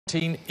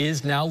Hunting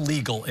is now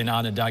legal in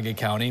Onondaga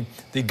County.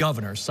 The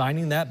governor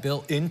signing that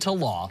bill into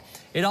law.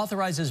 It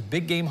authorizes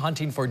big game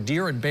hunting for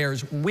deer and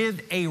bears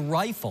with a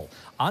rifle.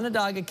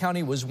 Onondaga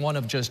County was one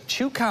of just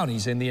 2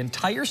 counties in the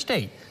entire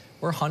state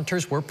where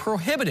hunters were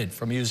prohibited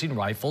from using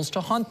rifles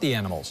to hunt the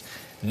animals.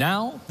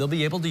 Now they'll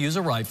be able to use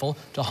a rifle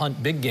to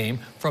hunt big game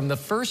from the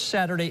first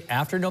Saturday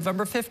after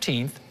November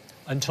 15th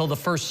until the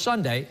first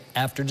Sunday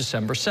after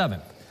December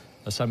 7th.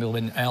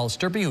 Assemblyman Al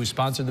Sturpey, who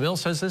sponsored the bill,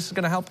 says this is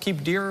going to help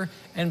keep deer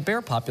and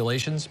bear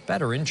populations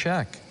better in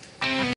check.